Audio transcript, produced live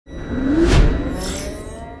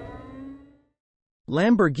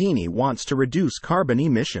Lamborghini wants to reduce carbon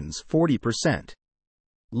emissions 40%.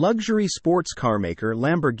 Luxury sports car maker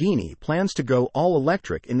Lamborghini plans to go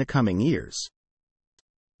all-electric in the coming years.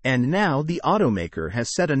 And now the automaker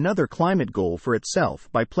has set another climate goal for itself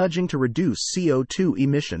by pledging to reduce CO2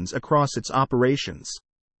 emissions across its operations.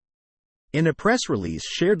 In a press release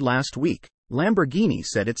shared last week, Lamborghini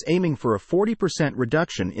said it's aiming for a 40%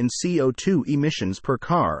 reduction in CO2 emissions per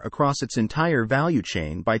car across its entire value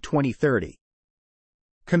chain by 2030.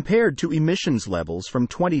 Compared to emissions levels from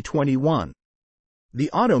 2021, the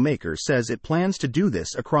automaker says it plans to do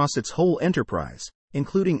this across its whole enterprise,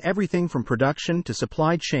 including everything from production to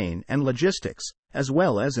supply chain and logistics, as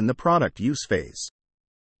well as in the product use phase.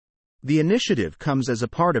 The initiative comes as a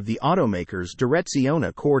part of the automaker's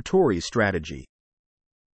Direzione Correttori strategy,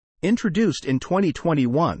 introduced in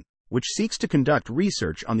 2021, which seeks to conduct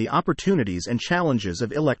research on the opportunities and challenges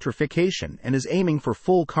of electrification and is aiming for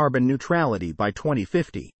full carbon neutrality by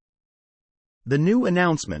 2050. The new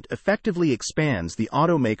announcement effectively expands the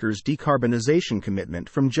automaker's decarbonization commitment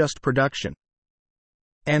from just production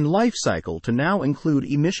and life cycle to now include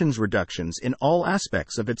emissions reductions in all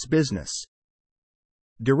aspects of its business.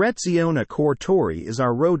 Direzione Correttori is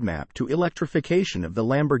our roadmap to electrification of the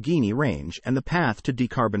Lamborghini range and the path to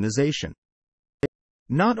decarbonization,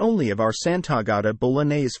 not only of our Sant'Agata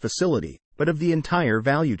Bolognese facility, but of the entire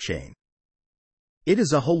value chain. It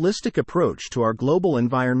is a holistic approach to our global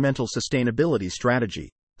environmental sustainability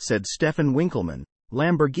strategy, said Stefan Winkelmann,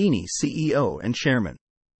 Lamborghini CEO and chairman.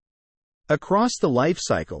 Across the life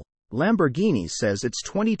cycle, Lamborghini says its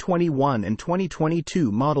 2021 and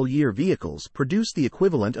 2022 model year vehicles produce the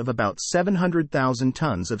equivalent of about 700,000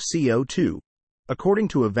 tons of CO2, according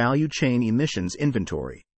to a value chain emissions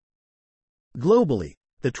inventory. Globally,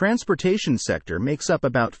 the transportation sector makes up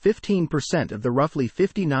about 15% of the roughly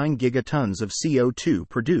 59 gigatons of CO2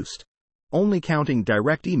 produced, only counting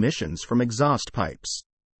direct emissions from exhaust pipes.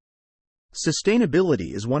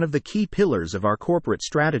 Sustainability is one of the key pillars of our corporate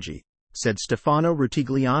strategy, said Stefano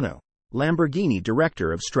Rutigliano, Lamborghini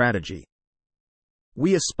Director of Strategy.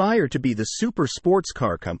 We aspire to be the super sports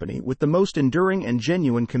car company with the most enduring and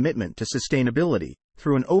genuine commitment to sustainability,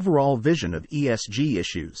 through an overall vision of ESG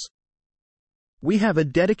issues. We have a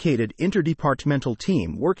dedicated interdepartmental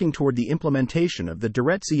team working toward the implementation of the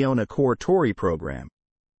Direzione Correttori program.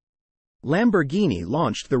 Lamborghini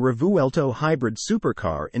launched the Revuelto hybrid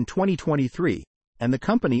supercar in 2023, and the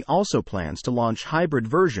company also plans to launch hybrid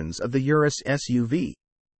versions of the Urus SUV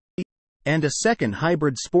and a second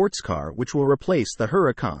hybrid sports car which will replace the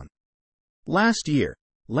Huracan. Last year,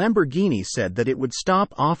 Lamborghini said that it would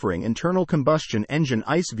stop offering internal combustion engine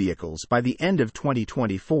ICE vehicles by the end of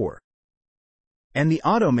 2024. And the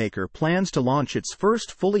automaker plans to launch its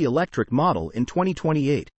first fully electric model in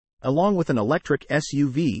 2028, along with an electric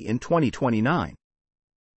SUV in 2029.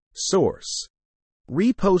 Source: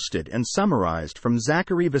 reposted and summarized from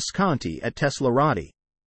Zachary Visconti at Teslarati.